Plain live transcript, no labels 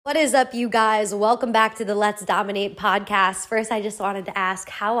What is up, you guys? Welcome back to the Let's Dominate podcast. First, I just wanted to ask,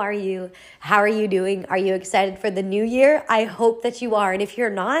 how are you? How are you doing? Are you excited for the new year? I hope that you are. And if you're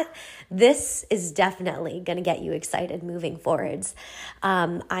not, this is definitely going to get you excited moving forwards.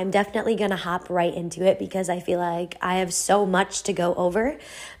 I'm definitely going to hop right into it because I feel like I have so much to go over.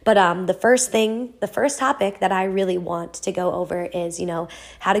 But the first topic that I really want to go over is,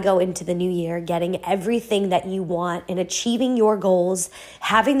 how to go into the new year, getting everything that you want and achieving your goals,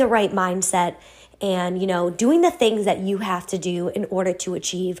 having the right mindset, and, doing the things that you have to do in order to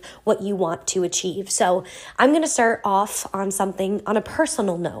achieve what you want to achieve. So I'm going to start off on something on a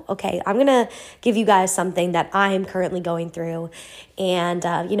personal note, okay? I'm going to give you guys something that I am currently going through. And,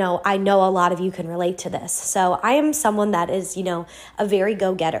 I know a lot of you can relate to this. So I am someone that is, a very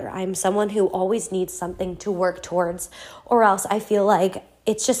go-getter. I'm someone who always needs something to work towards, or else I feel like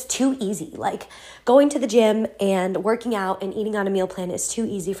it's just too easy. Like going to the gym and working out and eating on a meal plan is too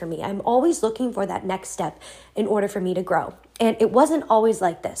easy for me. I'm always looking for that next step in order for me to grow. And it wasn't always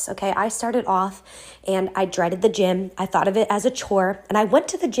like this, okay? I started off and I dreaded the gym. I thought of it as a chore, and I went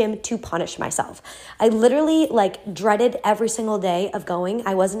to the gym to punish myself. I literally dreaded every single day of going.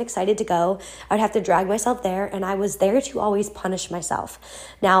 I wasn't excited to go. I would have to drag myself there, and I was there to always punish myself.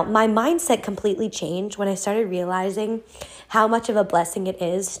 Now, my mindset completely changed when I started realizing how much of a blessing it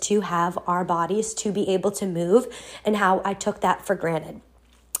is to have our bodies to be able to move, and how I took that for granted.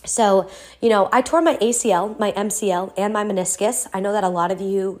 So, I tore my ACL, my MCL, and my meniscus. I know that a lot of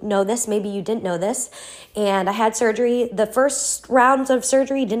you know this. Maybe you didn't know this. And I had surgery. The first rounds of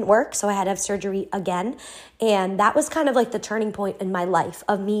surgery didn't work, so I had to have surgery again. And that was kind of like the turning point in my life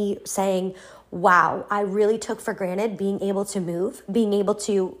of me saying, wow, I really took for granted being able to move, being able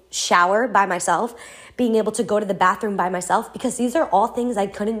to shower by myself, being able to go to the bathroom by myself, because these are all things I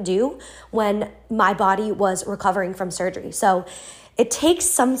couldn't do when my body was recovering from surgery. So it takes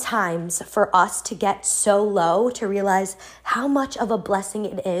sometimes for us to get so low to realize how much of a blessing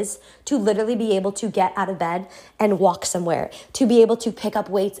it is to literally be able to get out of bed and walk somewhere, to be able to pick up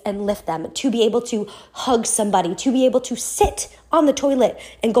weights and lift them, to be able to hug somebody, to be able to sit on the toilet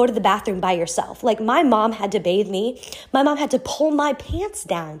and go to the bathroom by yourself. Like my mom had to bathe me. My mom had to pull my pants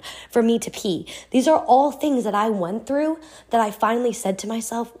down for me to pee. These are all things that I went through that I finally said to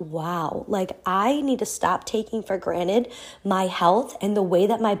myself, wow, I need to stop taking for granted my health and the way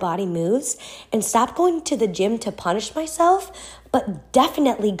that my body moves and stop going to the gym to punish myself, but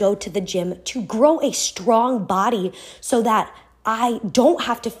definitely go to the gym to grow a strong body so that I don't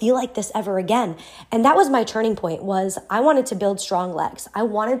have to feel like this ever again. And that was my turning point. Was I wanted to build strong legs. I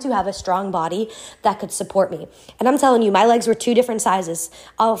wanted to have a strong body that could support me. And I'm telling you, my legs were two different sizes.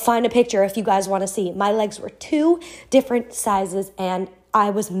 I'll find a picture if you guys want to see. My legs were two different sizes, and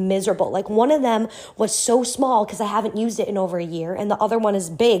I was miserable. One of them was so small because I haven't used it in over a year, and the other one is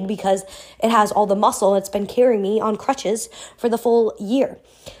big because it has all the muscle. It's been carrying me on crutches for the full year.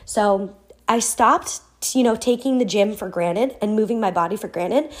 So I stopped taking the gym for granted and moving my body for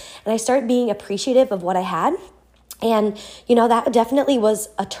granted. And I started being appreciative of what I had. And, that definitely was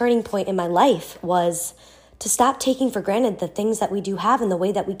a turning point in my life, was to stop taking for granted the things that we do have and the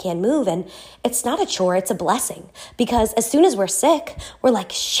way that we can move. And it's not a chore, it's a blessing. Because as soon as we're sick, we're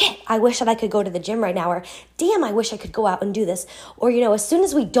like, shit, I wish that I could go to the gym right now. Or damn, I wish I could go out and do this. Or, as soon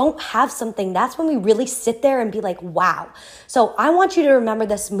as we don't have something, that's when we really sit there and be like, wow. So I want you to remember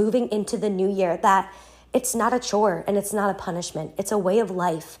this moving into the new year, that it's not a chore and it's not a punishment. It's a way of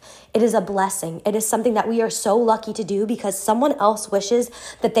life. It is a blessing. It is something that we are so lucky to do because someone else wishes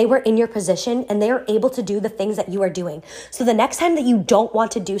that they were in your position and they are able to do the things that you are doing. So the next time that you don't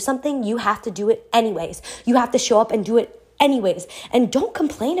want to do something, you have to do it anyways. You have to show up and do it anyways. And don't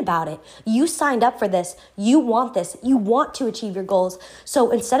complain about it. You signed up for this. You want this. You want to achieve your goals.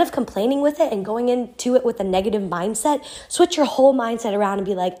 So instead of complaining with it and going into it with a negative mindset, switch your whole mindset around and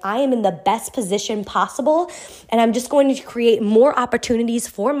be like, I am in the best position possible. And I'm just going to create more opportunities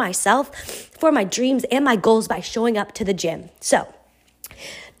for myself, for my dreams and my goals by showing up to the gym. So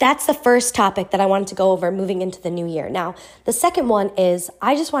that's the first topic that I wanted to go over moving into the new year. Now, the second one is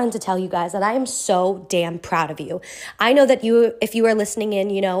I just wanted to tell you guys that I am so damn proud of you. I know that if you are listening in,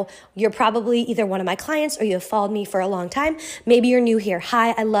 you're probably either one of my clients or you have followed me for a long time. Maybe you're new here.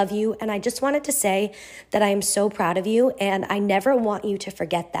 Hi, I love you. And I just wanted to say that I am so proud of you, and I never want you to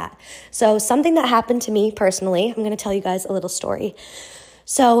forget that. So something that happened to me personally, I'm going to tell you guys a little story.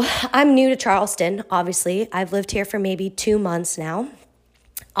 So I'm new to Charleston, obviously. I've lived here for maybe 2 months now.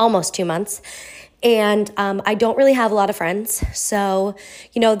 Almost 2 months. And I don't really have a lot of friends. So,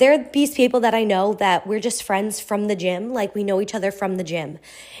 there are these people that I know that we're just friends from the gym. Like, we know each other from the gym.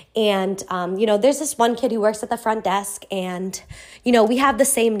 And, there's this one kid who works at the front desk, and, we have the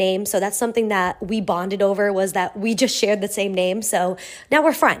same name. So that's something that we bonded over, was that we just shared the same name. So now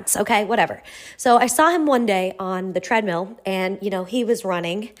we're friends. Okay, whatever. So I saw him one day on the treadmill, and, he was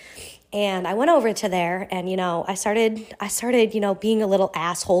running. And I went over to there, and, I started, being a little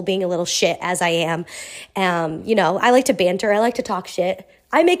asshole, being a little shit, as I am. I like to banter. I like to talk shit.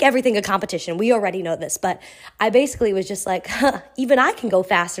 I make everything a competition. We already know this, but I basically was just like, even I can go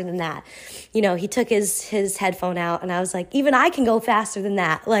faster than that. He took his headphone out, and I was like, even I can go faster than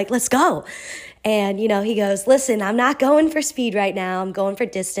that. Like, let's go. And, he goes, listen, I'm not going for speed right now. I'm going for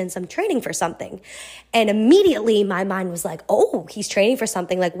distance. I'm training for something. And immediately my mind was like, oh, he's training for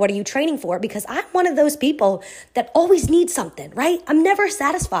something. Like, what are you training for? Because I'm one of those people that always needs something, right? I'm never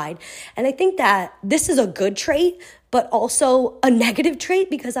satisfied. And I think that this is a good trait, but also a negative trait,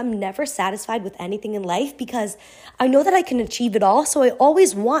 because I'm never satisfied with anything in life, because I know that I can achieve it all. So I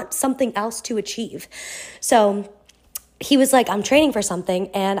always want something else to achieve. So he was like, I'm training for something.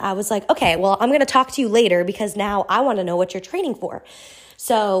 And I was like, okay, well, I'm going to talk to you later, because now I want to know what you're training for.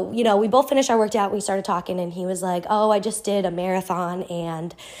 So, we both finished our workout. We started talking, and he was like, oh, I just did a marathon,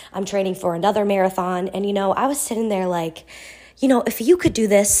 and I'm training for another marathon. And, I was sitting there like, if you could do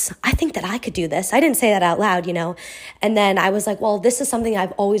this, I think that I could do this. I didn't say that out loud, And then I was like, well, this is something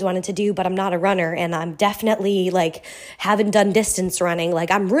I've always wanted to do, but I'm not a runner. And I'm definitely haven't done distance running.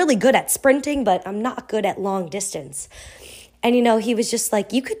 I'm really good at sprinting, but I'm not good at long distance. And, he was just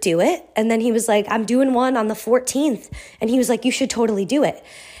like, you could do it. And then he was like, I'm doing one on the 14th. And he was like, you should totally do it.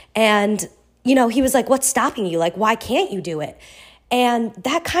 And, he was like, what's stopping you? Why can't you do it? And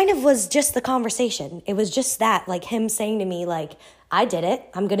that kind of was just the conversation. It was just that, him saying to me, I did it.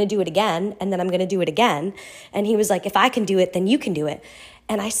 I'm going to do it again. And then I'm going to do it again. And he was like, if I can do it, then you can do it.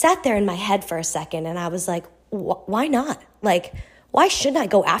 And I sat there in my head for a second, and I was like, why not? Why shouldn't I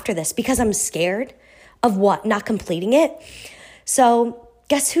go after this? Because I'm scared of what? Not completing it. So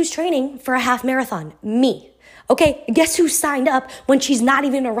guess who's training for a half marathon? Me. Okay, guess who signed up when she's not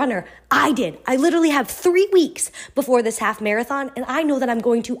even a runner? I did. I literally have 3 weeks before this half marathon, and I know that I'm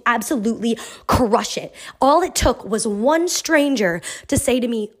going to absolutely crush it. All it took was one stranger to say to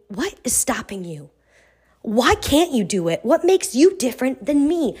me, what is stopping you? Why can't you do it? What makes you different than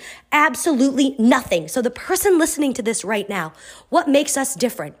me? Absolutely nothing. So the person listening to this right now, what makes us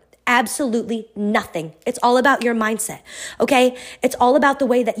different? Absolutely nothing. It's all about your mindset, okay? It's all about the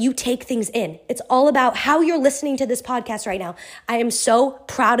way that you take things in. It's all about how you're listening to this podcast right now. I am so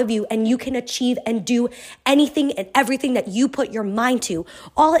proud of you, and you can achieve and do anything and everything that you put your mind to.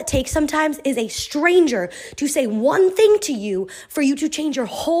 All it takes sometimes is a stranger to say one thing to you for you to change your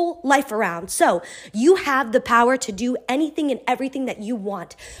whole life around. So you have the power to do anything and everything that you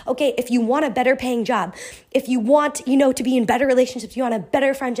want, okay? If you want a better paying job, if you want, to be in better relationships, you want a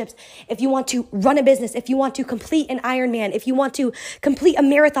better friendships, if you want to run a business, if you want to complete an Ironman, if you want to complete a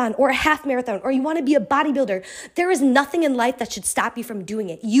marathon or a half marathon, or you want to be a bodybuilder, there is nothing in life that should stop you from doing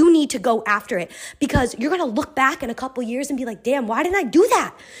it. You need to go after it, because you're going to look back in a couple years and be like, damn, why didn't I do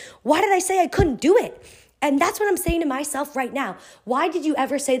that? Why did I say I couldn't do it? And that's what I'm saying to myself right now. Why did you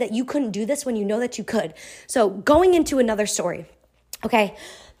ever say that you couldn't do this when you know that you could? So going into another story, okay?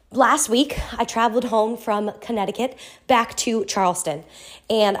 Last week, I traveled home from Connecticut back to Charleston,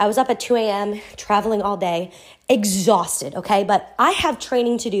 and I was up at 2 a.m. traveling all day, exhausted, okay? But I have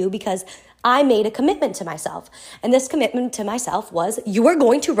training to do because I made a commitment to myself. And this commitment to myself was, you are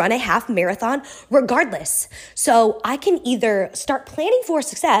going to run a half marathon regardless. So I can either start planning for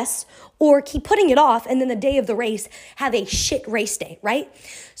success or keep putting it off, and then the day of the race, have a shit race day, right?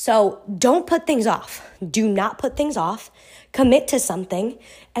 So don't put things off. Do not put things off. Commit to something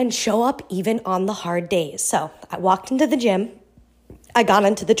and show up even on the hard days. So I walked into the gym. I got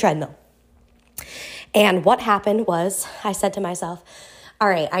onto the treadmill. And what happened was, I said to myself, all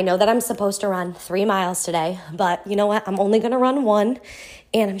right, I know that I'm supposed to run 3 miles today, but you know what? I'm only going to run 1,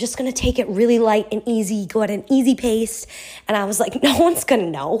 and I'm just going to take it really light and easy, go at an easy pace. And I was like, no one's going to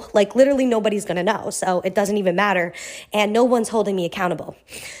know. Literally nobody's going to know. So it doesn't even matter. And no one's holding me accountable.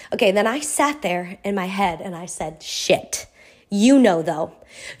 Okay, then I sat there in my head and I said, shit. Though,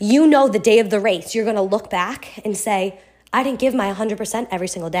 the day of the race, you're going to look back and say, I didn't give my 100% every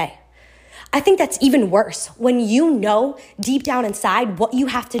single day. I think that's even worse. When you know deep down inside what you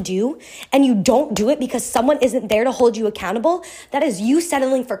have to do and you don't do it because someone isn't there to hold you accountable, that is you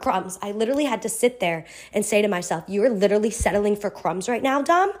settling for crumbs. I literally had to sit there and say to myself, you're literally settling for crumbs right now,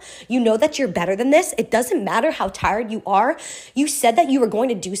 Dom. You know that you're better than this. It doesn't matter how tired you are. You said that you were going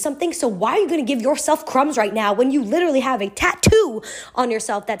to do something. So why are you going to give yourself crumbs right now when you literally have a tattoo on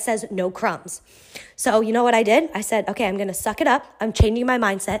yourself that says no crumbs? So you know what I did? I said, okay, I'm going to suck it up. I'm changing my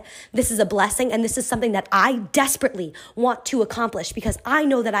mindset. This is a blessing, and this is something that I desperately want to accomplish because I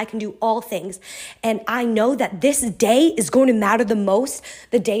know that I can do all things. And I know that this day is going to matter the most,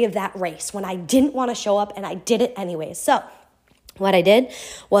 the day of that race, when I didn't want to show up and I did it anyways. So what I did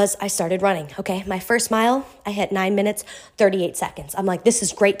was I started running, okay? My first mile, I hit 9 minutes, 38 seconds. I'm like, this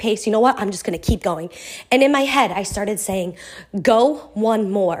is great pace. You know what? I'm just going to keep going. And in my head, I started saying, go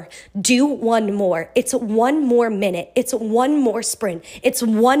one more, do one more. It's 1 more minute. It's 1 more sprint. It's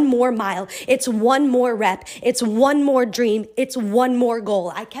 1 more mile. It's 1 more rep. It's 1 more dream. It's 1 more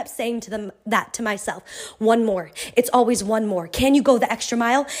goal. I kept saying that to myself, 1 more. It's always 1 more. Can you go the extra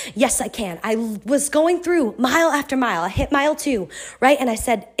mile? Yes, I can. I was going through mile after mile. I hit mile 2. Right? And I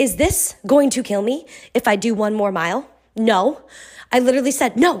said, is this going to kill me if I do 1 more mile? No. I literally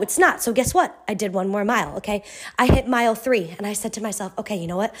said, no, it's not. So guess what? I did 1 more mile, okay? I hit mile 3 and I said to myself, okay, you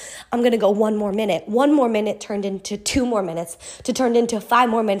know what? I'm going to go 1 more minute. 1 more minute turned into 2 more minutes to turned into 5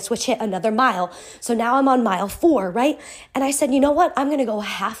 more minutes, which hit another mile. So now I'm on mile 4, right? And I said, you know what? I'm going to go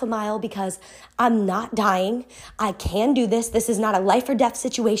half a mile because I'm not dying. I can do this. This is not a life or death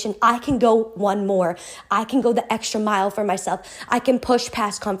situation. I can go 1 more. I can go the extra mile for myself. I can push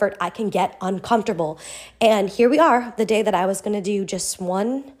past comfort. I can get uncomfortable. And here we are, the day that I was going to do just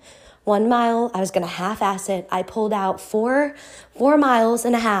one mile. I was going to half-ass it. I pulled out 4 miles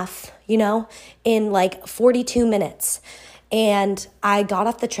and a half, in like 42 minutes. And I got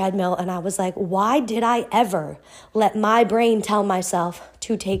off the treadmill and I was like, why did I ever let my brain tell myself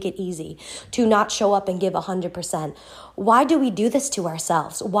to take it easy, to not show up and give 100%? Why do we do this to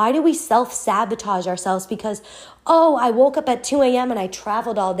ourselves? Why do we self-sabotage ourselves? Because, I woke up at 2 a.m. and I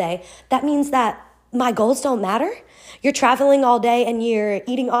traveled all day. That means that my goals don't matter? You're traveling all day and you're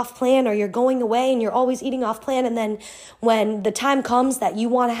eating off plan, or you're going away and you're always eating off plan. And then when the time comes that you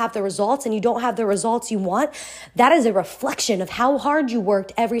want to have the results and you don't have the results you want, that is a reflection of how hard you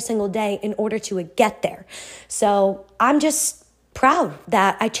worked every single day in order to get there. So I'm just proud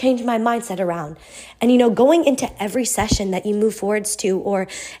that I changed my mindset around. And, going into every session that you move forwards to, or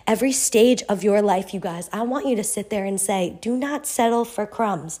every stage of your life, you guys, I want you to sit there and say, do not settle for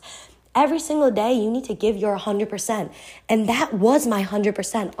crumbs. Every single day, you need to give your 100%. And that was my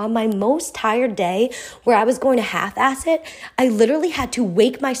 100%. On my most tired day where I was going to half-ass it, I literally had to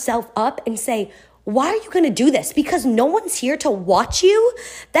wake myself up and say, why are you going to do this? Because no one's here to watch you?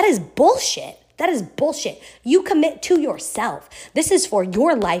 That is bullshit. That is bullshit. You commit to yourself. This is for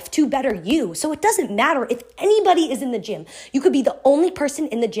your life, to better you. So it doesn't matter if anybody is in the gym. You could be the only person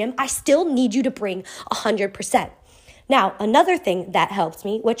in the gym. I still need you to bring 100%. Now, another thing that helped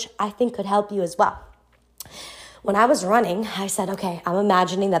me, which I think could help you as well. When I was running, I said, okay, I'm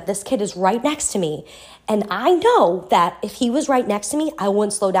imagining that this kid is right next to me. And I know that if he was right next to me, I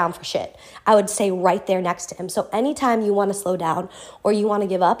wouldn't slow down for shit. I would stay right there next to him. So anytime you want to slow down or you want to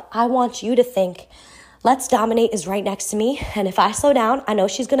give up, I want you to think, Let's Dominate is right next to me. And if I slow down, I know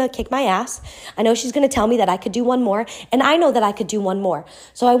she's going to kick my ass. I know she's going to tell me that I could do 1 more. And I know that I could do 1 more.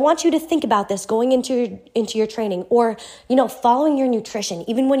 So I want you to think about this going into your training, or, following your nutrition.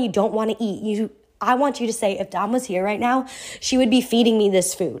 Even when you don't want to eat, I want you to say, if Dom was here right now, she would be feeding me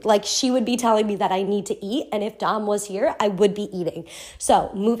this food. Like, she would be telling me that I need to eat. And if Dom was here, I would be eating.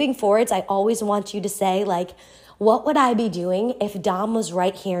 So moving forwards, I always want you to say, what would I be doing if Dom was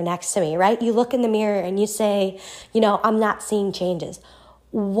right here next to me, right? You look in the mirror and you say, I'm not seeing changes.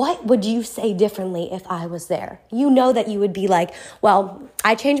 What would you say differently if I was there? You know that you would be like, well,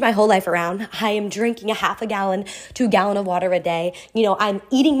 I changed my whole life around. I am drinking a half a gallon to a gallon of water a day. I'm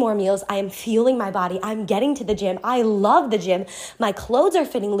eating more meals. I am fueling my body. I'm getting to the gym. I love the gym. My clothes are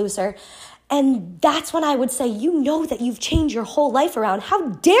fitting looser. And that's when I would say, that you've changed your whole life around. How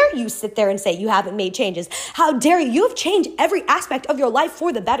dare you sit there and say you haven't made changes? How dare you? You have changed every aspect of your life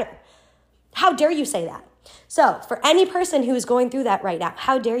for the better. How dare you say that? So for any person who is going through that right now,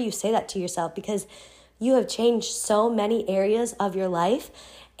 how dare you say that to yourself? Because you have changed so many areas of your life.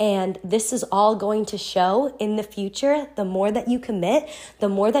 And this is all going to show in the future. The more that you commit, the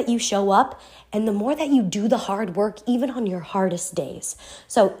more that you show up, and the more that you do the hard work, even on your hardest days.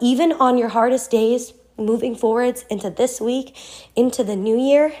 So even on your hardest days, moving forwards into this week, into the new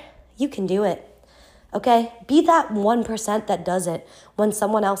year, you can do it. Okay? Be that 1% that does it when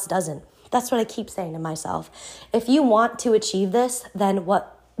someone else doesn't. That's what I keep saying to myself. If you want to achieve this, then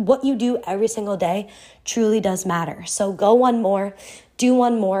what you do every single day truly does matter. So go one more, do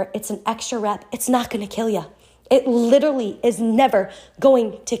one more. It's an extra rep. It's not going to kill you. It literally is never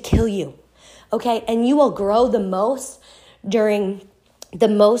going to kill you. Okay? And you will grow the most during the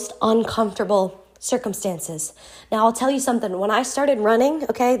most uncomfortable circumstances. Now, I'll tell you something. When I started running,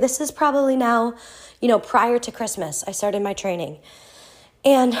 okay, this is probably now, prior to Christmas, I started my training.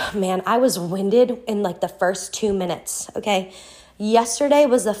 And man, I was winded in like the first 2 minutes, okay? Yesterday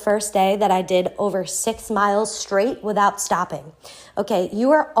was the first day that I did over 6 miles straight without stopping. Okay,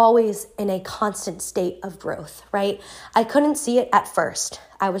 you are always in a constant state of growth, right? I couldn't see it at first.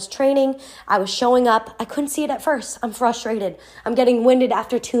 I was training, I was showing up. I couldn't see it at first. I'm frustrated. I'm getting winded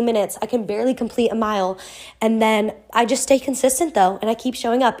after 2 minutes. I can barely complete a mile. And then I just stay consistent though, and I keep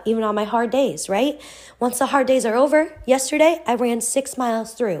showing up even on my hard days, right? Once the hard days are over, yesterday I ran 6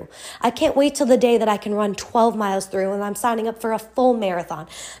 miles through. I can't wait till the day that I can run 12 miles through and I'm signing up for a full marathon.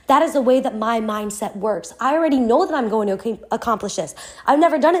 That is the way that my mindset works. I already know that I'm going to accomplish this. I've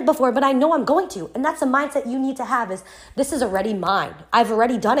never done it before, but I know I'm going to. And that's the mindset you need to have is this is already mine. I've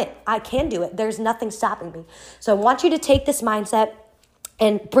already done it. I can do it. There's nothing stopping me. So I want you to take this mindset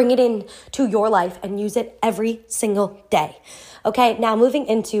and bring it into your life and use it every single day. Okay, now moving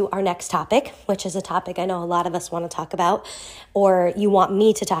into our next topic, which is a topic I know a lot of us want to talk about, or you want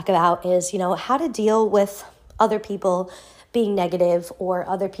me to talk about, is, how to deal with other people being negative or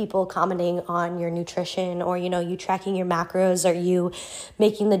other people commenting on your nutrition or, you tracking your macros or you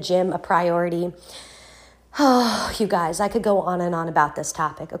making the gym a priority. Oh, you guys, I could go on and on about this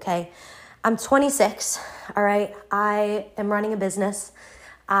topic, okay? I'm 26, all right? I am running a business.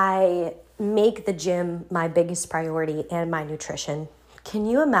 I make the gym my biggest priority and my nutrition. Can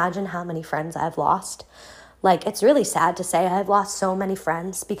you imagine how many friends I've lost? Like, it's really sad to say I've lost so many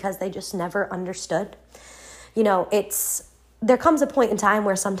friends because they just never understood. There comes a point in time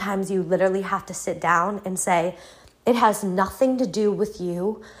where sometimes you literally have to sit down and say, it has nothing to do with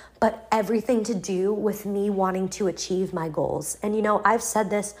you, but everything to do with me wanting to achieve my goals. And I've said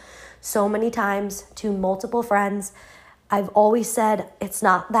this so many times to multiple friends. I've always said, it's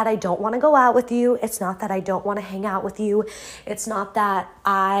not that I don't want to go out with you. It's not that I don't want to hang out with you. It's not that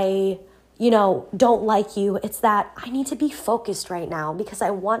I, don't like you. It's that I need to be focused right now because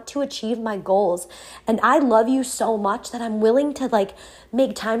I want to achieve my goals. And I love you so much that I'm willing to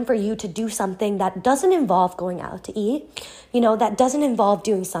make time for you to do something that doesn't involve going out to eat, that doesn't involve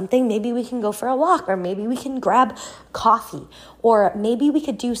doing something. Maybe we can go for a walk, or maybe we can grab coffee, or maybe we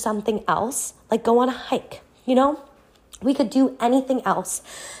could do something else, like go on a hike, We could do anything else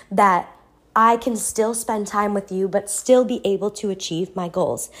that I can still spend time with you, but still be able to achieve my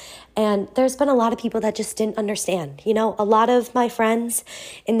goals. And there's been a lot of people that just didn't understand. A lot of my friends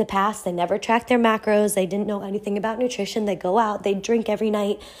in the past, they never tracked their macros. They didn't know anything about nutrition. They go out, they drink every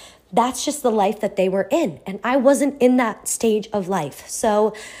night. That's just the life that they were in. And I wasn't in that stage of life.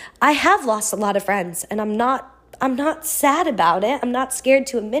 So I have lost a lot of friends, and I'm not sad about it. I'm not scared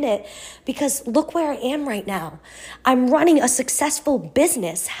to admit it because look where I am right now. I'm running a successful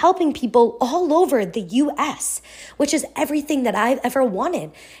business, helping people all over the US, which is everything that I've ever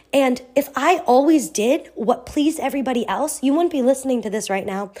wanted. And if I always did what pleased everybody else, you wouldn't be listening to this right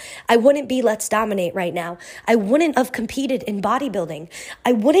now. I wouldn't be Let's Dominate right now. I wouldn't have competed in bodybuilding.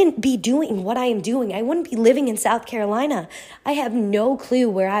 I wouldn't be doing what I am doing. I wouldn't be living in South Carolina. I have no clue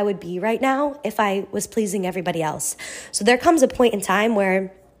where I would be right now if I was pleasing everybody else. So there comes a point in time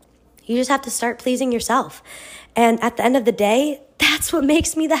where you just have to start pleasing yourself. And at the end of the day, that's what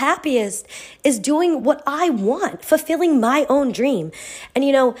makes me the happiest, is doing what I want, fulfilling my own dream. And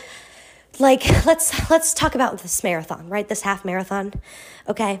let's talk about this marathon, right? This half marathon.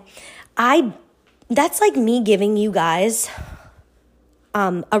 Okay. That's like me giving you guys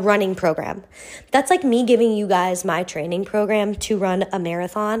a running program. That's like me giving you guys my training program to run a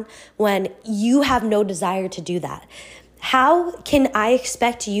marathon when you have no desire to do that. How can I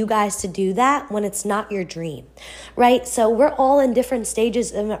expect you guys to do that when it's not your dream, right? So we're all in different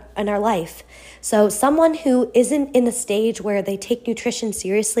stages in our life. So someone who isn't in the stage where they take nutrition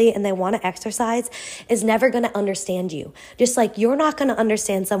seriously and they want to exercise is never going to understand you. Just like you're not going to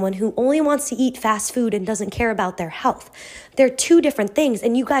understand someone who only wants to eat fast food and doesn't care about their health. They're two different things,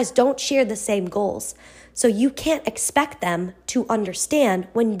 and you guys don't share the same goals. So you can't expect them to understand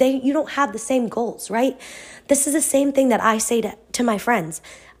when you don't have the same goals, right? This is the same thing that I say to my friends.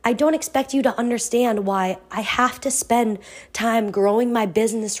 I don't expect you to understand why I have to spend time growing my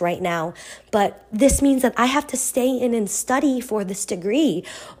business right now, but this means that I have to stay in and study for this degree,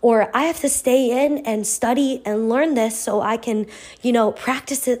 or I have to stay in and study and learn this so I can,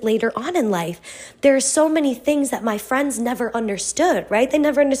 practice it later on in life. There are so many things that my friends never understood, right? They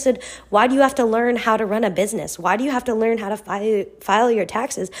never understood, why do you have to learn how to run a business? Why do you have to learn how to file your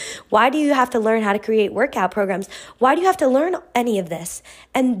taxes? Why do you have to learn how to create workout programs? Why do you have to learn any of this?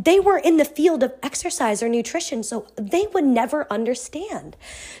 And they were in the field of exercise or nutrition, so they would never understand.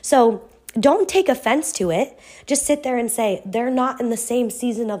 So don't take offense to it. Just sit there and say, they're not in the same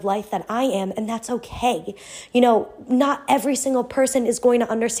season of life that I am, and that's okay. Not every single person is going to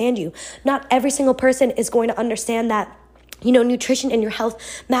understand you. Not every single person is going to understand that nutrition and your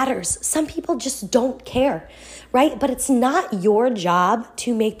health matters. Some people just don't care, right? But it's not your job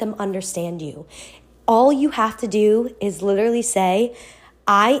to make them understand you. All you have to do is literally say,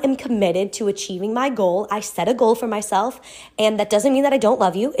 I am committed to achieving my goal. I set a goal for myself, and that doesn't mean that I don't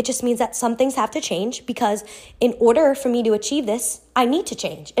love you. It just means that some things have to change, because in order for me to achieve this, I need to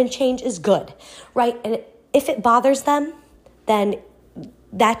change, and change is good, right? And if it bothers them, then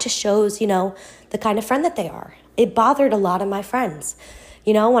that just shows, the kind of friend that they are. It bothered a lot of my friends.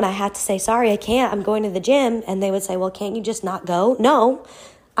 When I had to say, sorry, I can't, I'm going to the gym, and they would say, well, can't you just not go? No,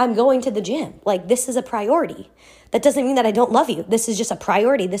 I'm going to the gym. Like, this is a priority. That doesn't mean that I don't love you. This is just a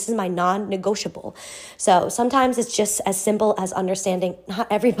priority. This is my non-negotiable. So sometimes it's just as simple as understanding not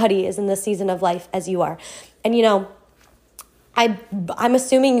everybody is in the season of life as you are. And, I'm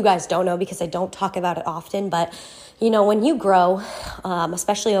assuming you guys don't know because I don't talk about it often, but, when you grow,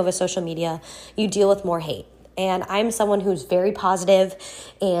 especially over social media, you deal with more hate. And I'm someone who's very positive,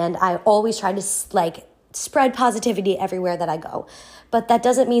 and I always try to spread positivity everywhere that I go. But that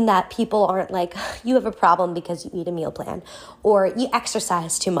doesn't mean that people aren't like, you have a problem because you eat a meal plan, or you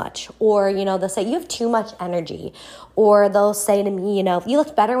exercise too much, or, they'll say you have too much energy, or they'll say to me, you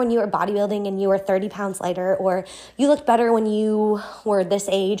looked better when you were bodybuilding and you were 30 pounds lighter, or you looked better when you were this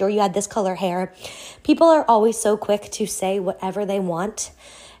age, or you had this color hair. People are always so quick to say whatever they want.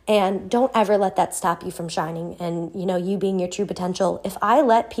 And don't ever let that stop you from shining and, you being your true potential. If I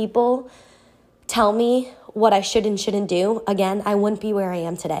let people tell me what I should and shouldn't do, again, I wouldn't be where I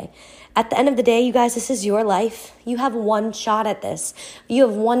am today. At the end of the day, you guys, this is your life. You have one shot at this. You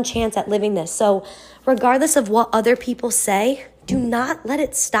have one chance at living this. So regardless of what other people say, do not let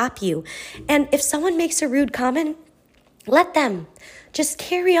it stop you. And if someone makes a rude comment, let them. Just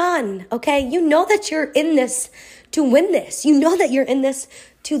carry on, okay? You know that you're in this to win this. You know that you're in this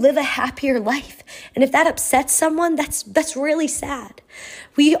to live a happier life. And if that upsets someone, that's really sad.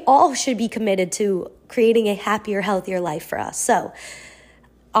 We all should be committed to creating a happier, healthier life for us. So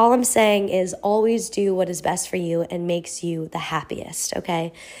all I'm saying is always do what is best for you and makes you the happiest,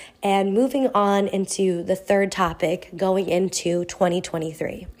 okay? And moving on into the third topic, going into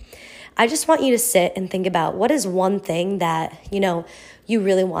 2023. I just want you to sit and think about what is one thing that, you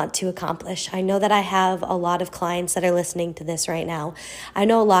really want to accomplish. I know that I have a lot of clients that are listening to this right now. I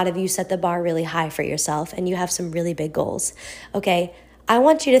know a lot of you set the bar really high for yourself and you have some really big goals, okay? I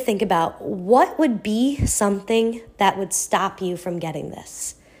want you to think about what would be something that would stop you from getting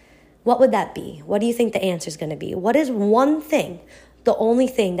this. What would that be? What do you think the answer is going to be? What is one thing, the only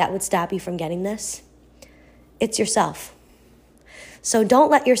thing that would stop you from getting this? It's yourself. So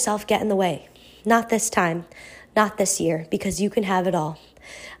don't let yourself get in the way. Not this time, not this year, because you can have it all.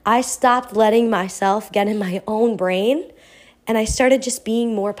 I stopped letting myself get in my own brain, and I started just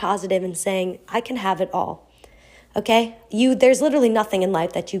being more positive and saying, I can have it all. Okay? There's literally nothing in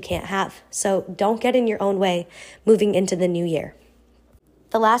life that you can't have. So don't get in your own way moving into the new year.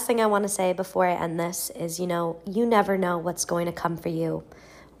 The last thing I want to say before I end this is, you never know what's going to come for you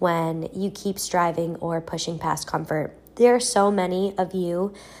when you keep striving or pushing past comfort. There are so many of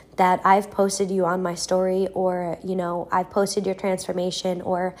you that I've posted you on my story, or, I've posted your transformation,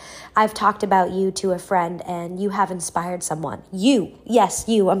 or I've talked about you to a friend and you have inspired someone. You, yes,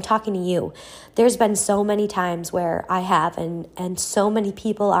 you, I'm talking to you. There's been so many times where I have, and so many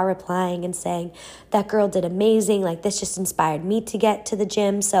people are replying and saying, that girl did amazing, like this just inspired me to get to the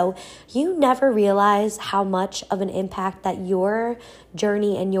gym. So you never realize how much of an impact that your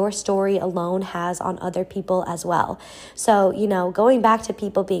journey and your story alone has on other people as well. So, going back to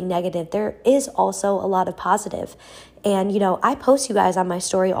people being negative, there is also a lot of positive. And, I post you guys on my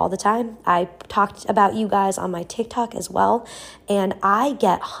story all the time. I talked about you guys on my TikTok as well. And I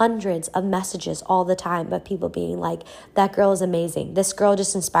get hundreds of messages all the time of people being like, that girl is amazing. This girl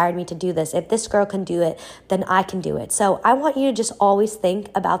just inspired me to do this. If this girl can do it, then I can do it. So I want you to just always think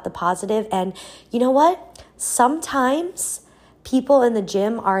about the positive. And you know what? Sometimes people in the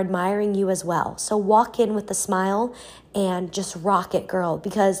gym are admiring you as well. So walk in with a smile and just rock it, girl,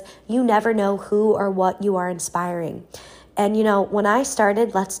 because you never know who or what you are inspiring. And when I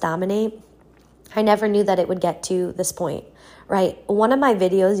started Let's Dominate, I never knew that it would get to this point, right? One of my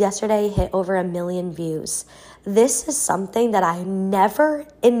videos yesterday hit over 1 million views. This is something that I never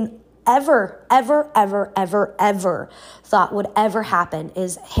ever thought would ever happen,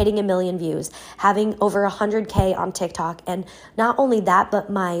 is hitting 1 million views, having over 100K on TikTok. And not only that, but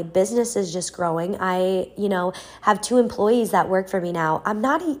my business is just growing. I, have 2 employees that work for me now. I'm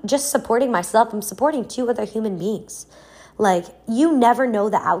not just supporting myself, I'm supporting 2 other human beings. Like, you never know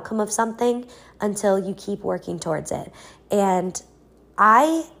the outcome of something until you keep working towards it. And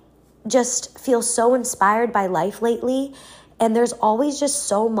I just feel so inspired by life lately. And there's always just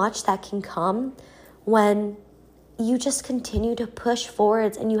so much that can come when you just continue to push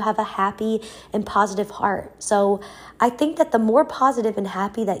forwards and you have a happy and positive heart. So I think that the more positive and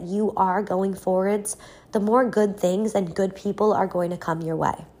happy that you are going forwards, the more good things and good people are going to come your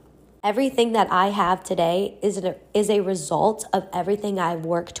way. Everything that I have today is a result of everything I've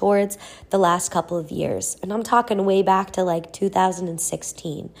worked towards the last couple of years. And I'm talking way back to like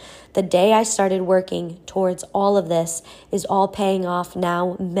 2016. The day I started working towards all of this is all paying off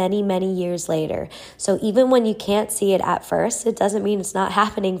now many, many years later. So even when you can't see it at first, it doesn't mean it's not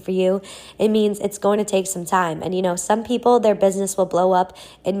happening for you. It means it's going to take some time. And some people, their business will blow up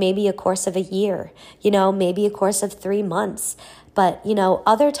in maybe a course of a year, maybe a course of 3 months. But,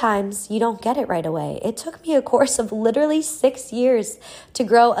 other times you don't get it right away. It took me a course of literally 6 years to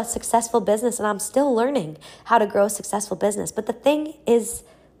grow a successful business, and I'm still learning how to grow a successful business. But the thing is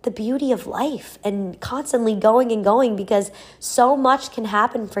the beauty of life and constantly going and going, because so much can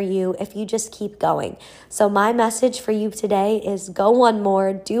happen for you if you just keep going. So my message for you today is go one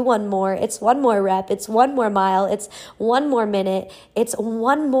more, do one more. It's one more rep. It's one more mile. It's one more minute. It's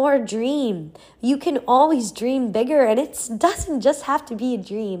one more dream. You can always dream bigger, and it doesn't just have to be a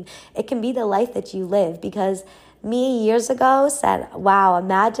dream. It can be the life that you live, because me years ago said, wow,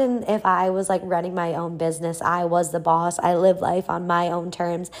 imagine if I was like running my own business. I was the boss. I live life on my own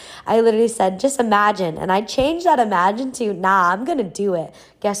terms. I literally said, just imagine. And I changed that imagine to, nah, I'm going to do it.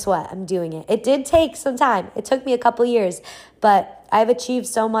 Guess what? I'm doing it. It did take some time. It took me a couple years, but I've achieved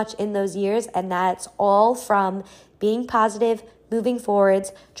so much in those years. And that's all from being positive, moving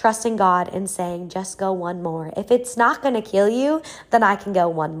forwards, trusting God, and saying, just go one more. If it's not going to kill you, then I can go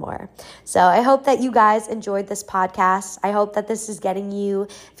one more. So I hope that you guys enjoyed this podcast. I hope that this is getting you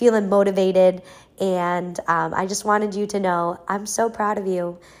feeling motivated. And I just wanted you to know I'm so proud of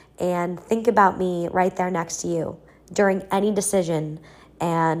you. And think about me right there next to you during any decision.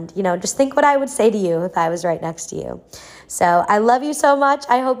 And, just think what I would say to you if I was right next to you. So I love you so much.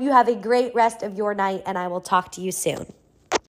 I hope you have a great rest of your night, and I will talk to you soon.